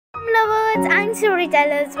lovers and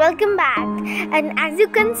storytellers, welcome back. And as you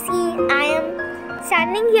can see, I am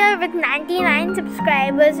standing here with 99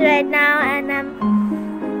 subscribers right now, and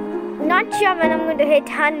I'm not sure when I'm going to hit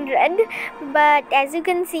 100, but as you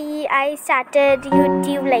can see, I started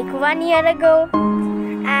YouTube like 1 year ago,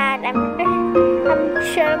 and I'm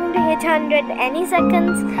sure I'm going to hit 100 any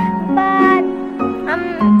seconds, but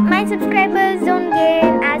my subscribers don't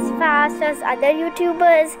gain as fast as other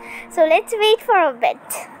YouTubers, so let's wait for a bit.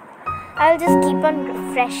 I'll just keep on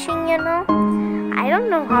refreshing, I don't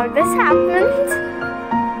know how this happens.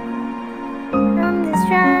 I'm just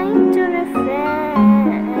trying to refresh.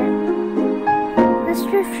 Just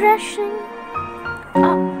refreshing.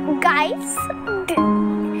 Oh, guys,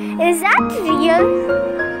 is that real?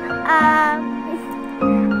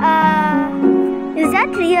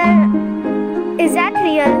 Is that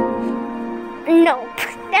real? Nope,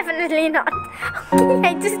 definitely not.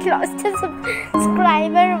 I just lost a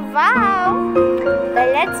subscriber. Wow. But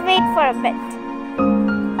let's wait for a bit.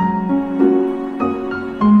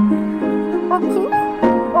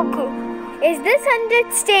 Okay. Is this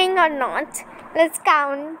 100 staying or not? Let's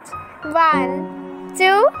count. 1,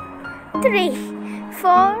 2, 3,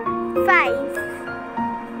 4, 5.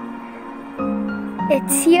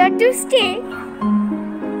 It's here to stay.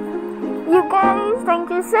 You guys, thank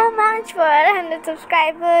you so much for 100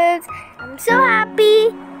 subscribers. I'm so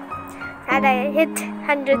happy that I hit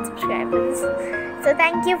 100 subscribers. So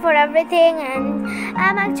thank you for everything, and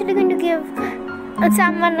I'm actually going to give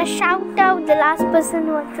someone a shout out. The last person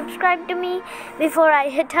who has subscribed to me before I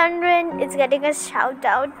hit 100 is getting a shout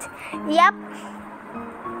out. Yep.